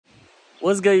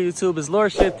What's good, YouTube? It's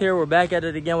lorShift here. We're back at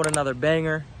it again with another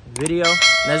banger video.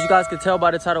 And as you guys can tell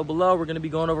by the title below, we're going to be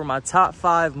going over my top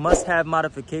 5 must-have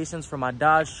modifications for my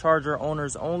Dodge Charger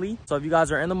owners only. So if you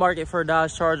guys are in the market for a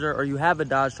Dodge Charger or you have a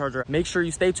Dodge Charger, make sure you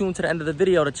stay tuned to the end of the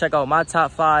video to check out my top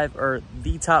 5 or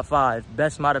the top 5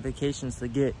 best modifications to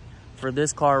get for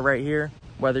this car right here.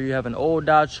 Whether you have an old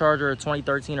Dodge Charger, a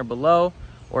 2013 or below,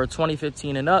 or a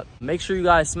 2015 and up. Make sure you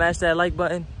guys smash that like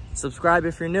button, subscribe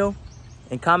if you're new,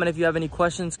 and comment if you have any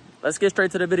questions. Let's get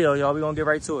straight to the video, y'all. We're gonna get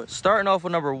right to it. Starting off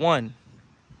with number 1.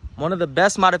 One of the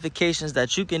best modifications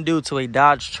that you can do to a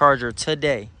Dodge Charger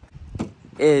today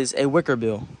is a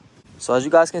WICKERBILL. So as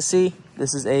you guys can see,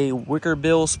 this is a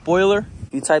WICKERBILL spoiler.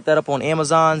 You type that up on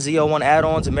Amazon, Z01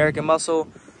 add-ons, American Muscle,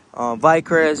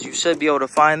 Vicres, you should be able to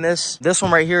find this. This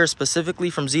one right here is specifically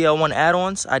from Z01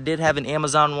 add-ons. I did have an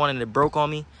Amazon one and it broke on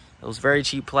me. It was very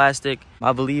cheap plastic.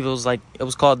 I believe it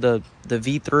was called the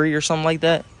V3 or something like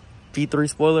that. V3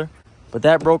 spoiler. But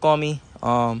that broke on me.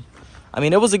 I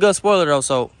mean, it was a good spoiler though.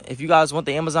 So if you guys want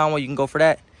the Amazon one, you can go for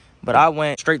that. But I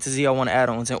went straight to Z01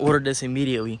 add-ons and ordered this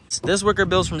immediately. This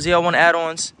WICKERBILL from Z01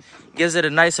 add-ons gives it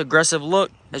a nice aggressive look,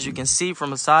 as you can see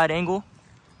from a side angle.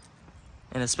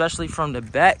 And especially from the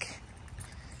back.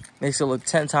 Makes it look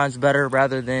 10 times better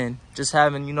rather than just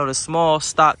having, you know, the small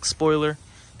stock spoiler.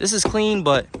 This is clean,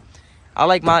 but I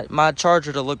like my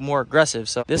Charger to look more aggressive.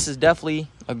 So this is definitely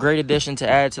a great addition to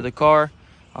add to the car.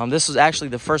 This was actually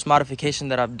the first modification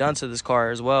that I've done to this car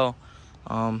as well.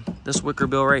 This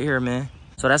WICKERBILL right here, man.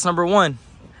 So that's number 1.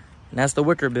 And that's the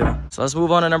WICKERBILL. So let's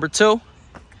move on to number 2.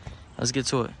 Let's get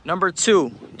to it. Number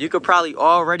 2, you could probably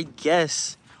already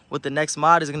guess what the next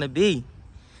mod is going to be.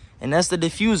 And that's the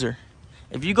diffuser.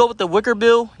 If you go with the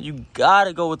WICKERBILL, you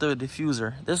gotta go with the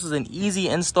diffuser. This was an easy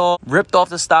install. Ripped off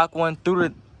the stock one, threw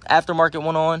the aftermarket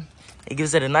one on. It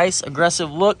gives it a nice aggressive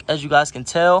look, as you guys can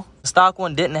tell. The stock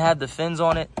one didn't have the fins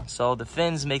on it, so the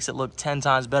fins makes it look 10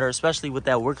 times better, especially with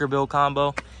that WICKERBILL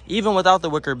combo. Even without the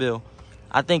WICKERBILL,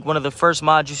 I think one of the first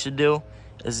mods you should do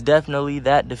is definitely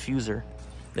that diffuser.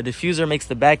 The diffuser makes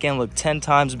the back end look 10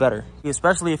 times better.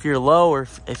 Especially if you're low, or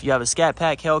if you have a Scat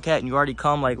Pack HELLCAT and you already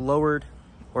come like lowered,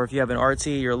 or if you have an RT,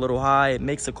 you're a little high, it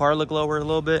makes the car look lower a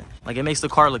little bit. Like, it makes the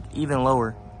car look even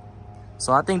lower.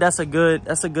 So I think that's a good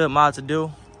mod to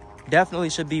do. Definitely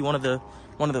should be one of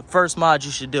the first mods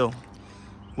you should do.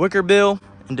 WICKERBILL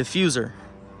and diffuser.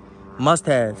 Must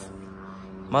have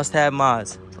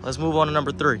mods. So let's move on to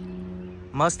number 3.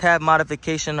 Must have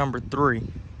modification number 3.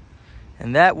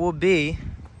 And that will be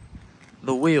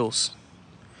the wheels.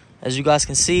 As you guys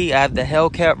can see, I have the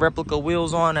HELLCAT replica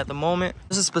wheels on at the moment.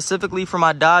 This is specifically for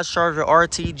my Dodge Charger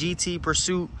RT, GT,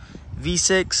 Pursuit,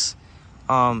 V6,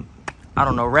 I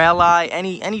don't know, Rally,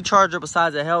 any Charger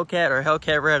besides a HELLCAT or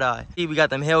HELLCAT Red Eye. We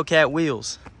got them HELLCAT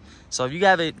wheels. So if you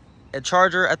have a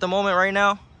Charger at the moment right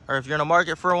now, or if you're in the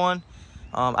market for one,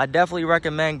 I definitely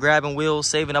recommend grabbing wheels,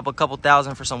 saving up a couple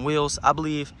 $1,000 for some wheels. I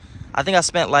think I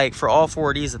spent, like, for all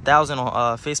 4 of these, $1,000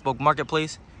 on Facebook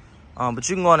Marketplace. But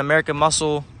you can go on American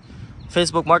Muscle,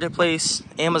 Facebook Marketplace,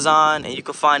 Amazon, and you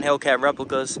can find HELLCAT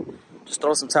replicas. Just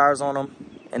throw some tires on them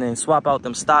and then swap out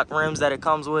them stock rims that it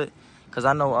comes with. Because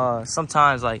I know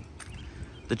sometimes, like,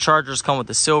 the Chargers come with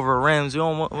the silver rims. We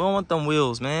don't want them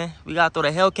wheels, man. We got to throw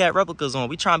the HELLCAT replicas on.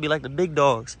 We trying to be like the big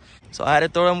dogs. So I had to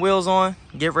throw them wheels on,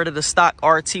 get rid of the stock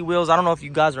RT wheels. I don't know if you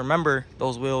guys remember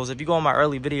those wheels. If you go on my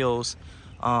early videos,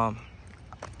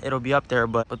 it'll be up there.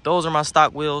 But those are my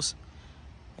stock wheels.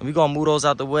 And we're going to move those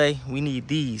out the way. We need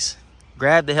these.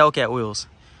 Grab the HELLCAT wheels,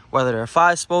 whether they're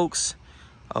 5 spokes,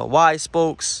 wide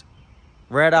spokes,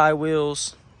 red eye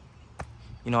wheels,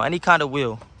 you know, any kind of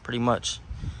wheel, pretty much.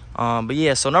 But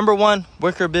yeah, so number 1,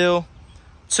 WICKERBILL.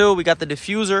 2, we got the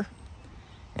diffuser.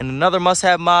 And another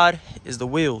must-have mod is the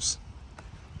wheels.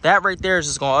 That right there is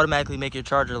just going to automatically make your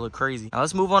Charger look crazy. Now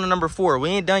let's move on to number 4. We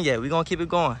ain't done yet. We're going to keep it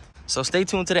going. So stay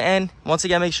tuned to the end. Once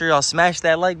again, make sure y'all smash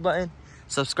that like button.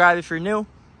 Subscribe if you're new.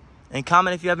 And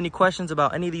comment if you have any questions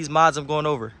about any of these mods I'm going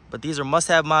over. But these are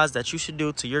must-have mods that you should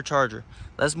do to your Charger.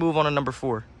 Let's move on to number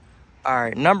 4. All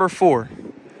right, number 4.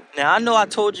 Now, I know I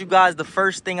told you guys the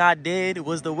first thing I did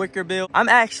was the WICKERBILL. I'm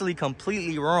actually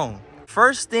completely wrong.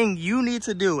 First thing you need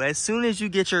to do as soon as you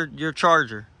get your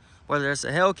Charger, whether it's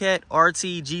a HELLCAT,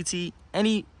 RT, GT,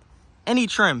 any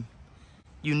trim,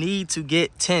 you need to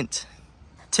get tint.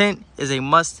 Tint is a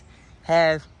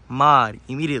must-have mod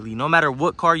immediately, no matter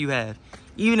what car you have.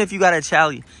 Even if you got a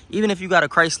Charlie, even if you got a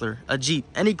Chrysler, a Jeep,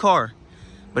 any car.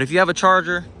 But if you have a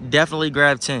Charger, definitely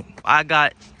grab tint. I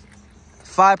got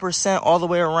 5% all the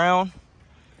way around.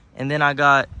 And then I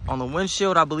got on the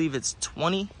windshield, I believe it's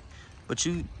 20. But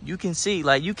you can see,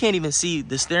 like, you can't even see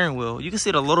the steering wheel. You can see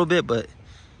it a little bit, but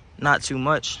not too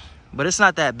much. but it's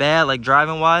not that bad, like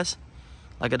driving wise.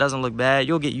 Like, it doesn't look bad.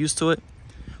 You'll get used to it.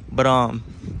 But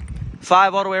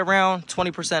 5 all the way around,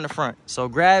 20% in the front. So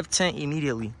grab tint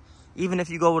immediately. Even if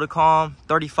you go with a calm,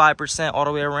 35% all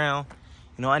the way around,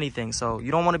 you know, anything. So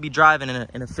you don't want to be driving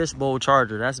in a fishbowl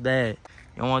Charger. That's bad.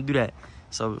 You don't want to do that.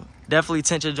 So definitely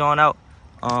tint your joint out.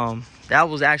 That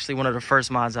was actually one of the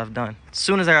first mods I've done. As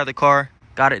soon as I got the car,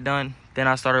 got it done, then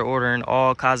I started ordering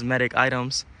all cosmetic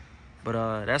items.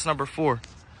 But that's number 4.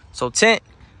 So tint,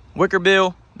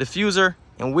 WICKERBILL, diffuser,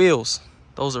 and wheels.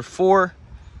 Those are 4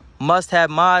 must-have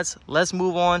mods. Let's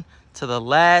move on to the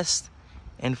last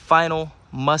and final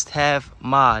must-have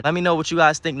mod. Let me know what you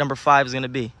guys think number 5 is going to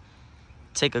be.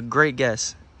 Take a great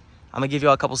guess. I'm going to give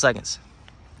y'all a couple seconds.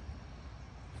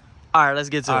 All right, let's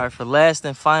get to it. All right, for last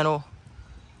and final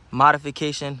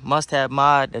modification, must-have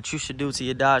mod that you should do to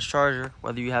your Dodge Charger,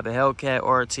 whether you have a HELLCAT,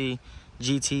 RT,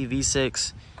 GT,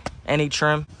 V6, any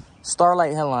trim,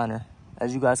 Starlight headliner.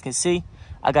 As you guys can see,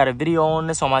 I got a video on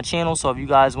this on my channel, so if you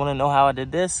guys want to know how I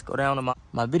did this, go down to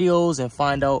my videos and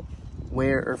find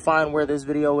where this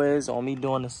video is on me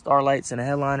doing the Starlights and the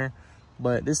headliner.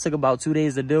 But this took about 2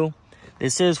 days to do.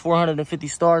 This is 450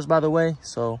 stars, by the way,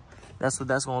 so that's what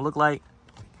that's gonna look like.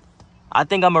 I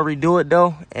think I'm gonna redo it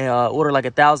though and order like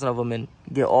 1,000 of them and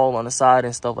get all on the side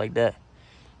and stuff like that.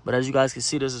 But as you guys can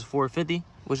see, this is 450,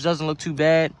 which doesn't look too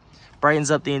bad.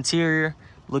 Brightens up the interior,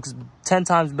 looks 10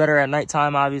 times better at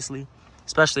nighttime, obviously,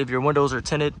 especially if your windows are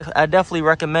tinted. I definitely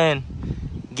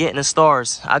recommend getting the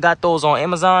stars. I got those on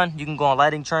Amazon. You can go on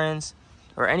Lighting Trends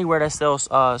or anywhere that sells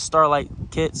Starlight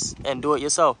kits and do it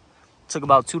yourself. Took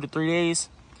about 2 to 3 days,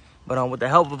 but with the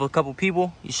help of a couple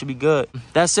people, you should be good.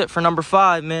 That's it for number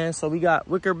 5, man. So we got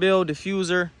WICKERBILL,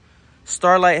 diffuser,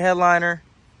 Starlight headliner,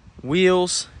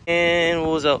 wheels, and what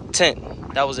was up?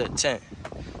 Tint. That was it, tint.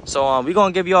 So we're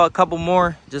gonna give y'all a couple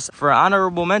more just for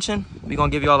honorable mention. We're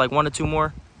gonna give y'all like 1 or 2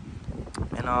 more,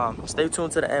 and stay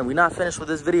tuned to the end. We're not finished with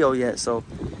this video yet, so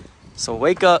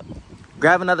wake up,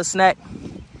 grab another snack,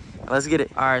 and let's get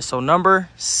it. All right, so number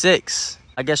 6,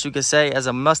 I guess you could say, as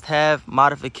a must-have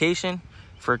modification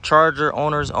for Charger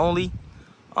owners only,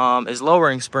 is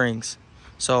lowering springs.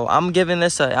 So I'm giving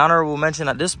this an honorable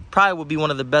mention. This probably would be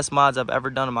one of the best mods I've ever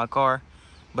done in my car,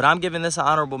 but I'm giving this an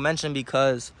honorable mention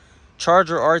because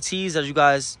Charger RTs, as you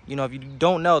guys, you know, if you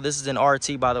don't know, this is an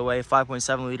RT, by the way,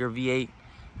 5.7 liter V8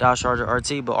 Dodge Charger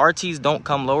RT, but RTs don't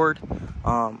come lowered.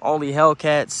 Only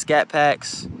Hellcats, Scat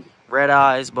Packs, Red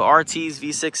Eyes, but RTs,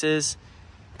 V6s,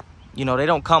 you know, they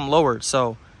don't come lowered.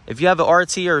 So if you have an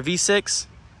RT or a V6,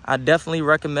 I definitely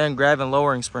recommend grabbing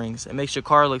lowering springs. It makes your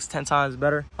car look 10 times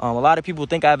better. A lot of people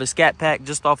think I have a Scat Pack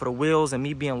just off of the wheels and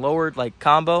me being lowered like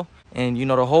combo, and you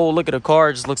know, the whole look of the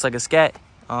car just looks like a Scat.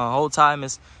 Whole time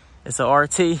it's a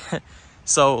RT.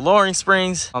 So lowering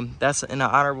springs, that's an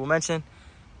honorable mention.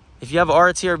 If you have an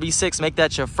RT or V6, make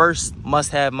that your first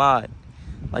must-have mod.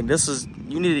 Like, this is,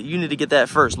 you need to get that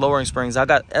first, lowering springs. I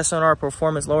got SNR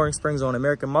Performance lowering springs on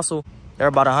American Muscle. They're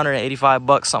about 185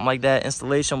 bucks, something like that.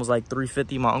 Installation was like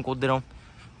 350. My uncle did them,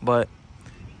 but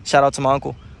shout out to my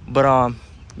uncle. But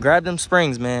grab them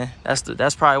springs, man.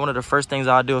 That's probably one of the first things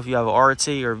I'll do if you have an RT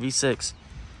or V6.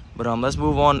 But let's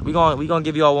move on. We gonna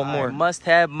give y'all one more. Right,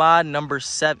 must-have mod number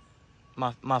 7.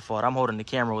 My fault. I'm holding the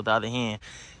camera with the other hand.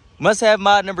 Must-have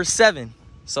mod number 7.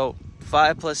 So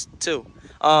 5 plus 2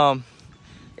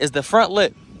 is the front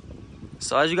lip.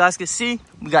 So as you guys can see,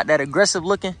 we got that aggressive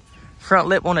looking front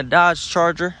lip on a Dodge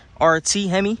Charger RT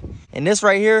Hemi, and this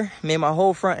right here made my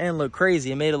whole front end look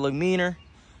crazy. It made it look meaner.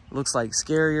 It looks like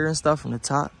scarier and stuff from the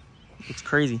top. It's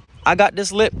crazy. I got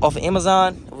this lip off of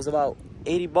Amazon. It was about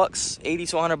 80 bucks, 80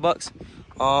 to 100 bucks.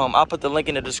 I'll put the link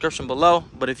in the description below.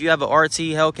 But if you have an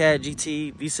RT, Hellcat,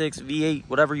 GT, V6, V8,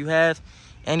 whatever you have,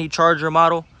 any Charger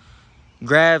model,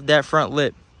 grab that front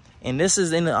lip. And this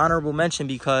is in the honorable mention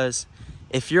because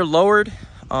if you're lowered,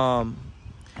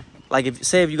 like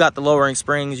if you got the lowering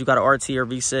springs, you got an RT or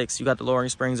V6, you got the lowering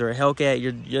springs or a Hellcat,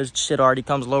 your shit already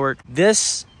comes lowered.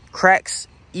 This cracks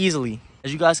easily.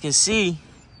 As you guys can see,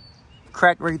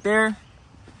 crack right there,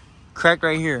 crack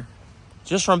right here,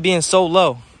 just from being so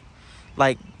low.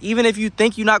 Like, even if you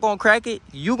think you're not gonna crack it,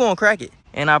 you gonna crack it.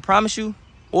 And I promise you,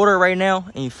 order it right now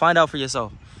and you find out for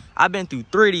yourself. I've been through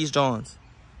 3 of these Johns.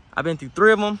 I've been through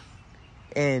 3 of them,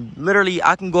 and literally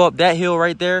I can go up that hill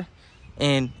right there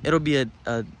and it'll be a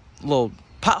little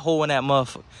pothole in that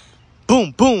motherfucker.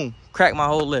 Boom, boom, crack my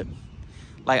whole lip.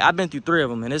 Like, I've been through 3 of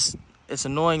them, and it's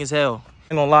annoying as hell.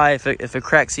 I'm gonna lie, if it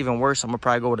cracks even worse, I'm gonna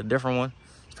probably go with a different one.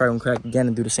 It's probably gonna crack again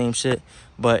and do the same shit,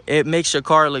 but it makes your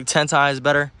car look 10 times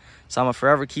better. So I'm gonna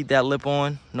forever keep that lip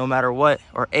on, no matter what,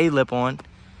 or a lip on.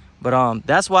 But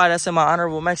that's why that's in my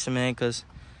honorable mention, man, because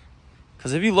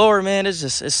Because if you lower, man, it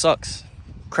sucks.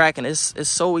 Cracking, it's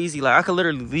so easy. Like, I could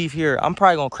literally leave here. I'm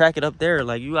probably gonna crack it up there.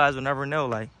 Like, you guys will never know.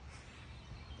 Like,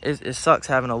 it sucks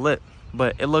having a lip,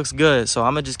 but it looks good, so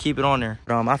I'm gonna just keep it on there.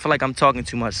 I feel like I'm talking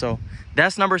too much. So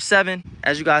that's number 7.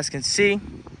 As you guys can see,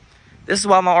 this is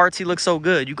why my RT looks so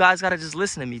good. You guys gotta just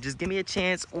listen to me. Just give me a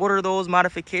chance, order those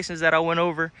modifications that I went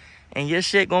over, and your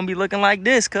shit gonna be looking like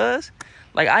this. Cuz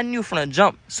like, I knew from the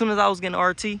jump, as soon as I was getting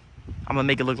RT, I'm gonna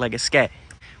make it look like a scat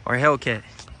or a HELLCAT,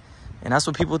 and that's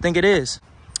what people think it is.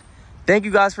 Thank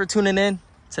you guys for tuning in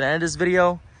to the end of this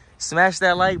video. Smash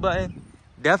that like button.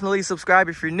 Definitely subscribe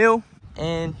if you're new,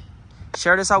 and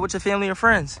share this out with your family and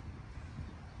friends.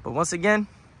 But once again,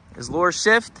 it's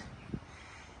lorShift,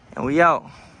 and we out.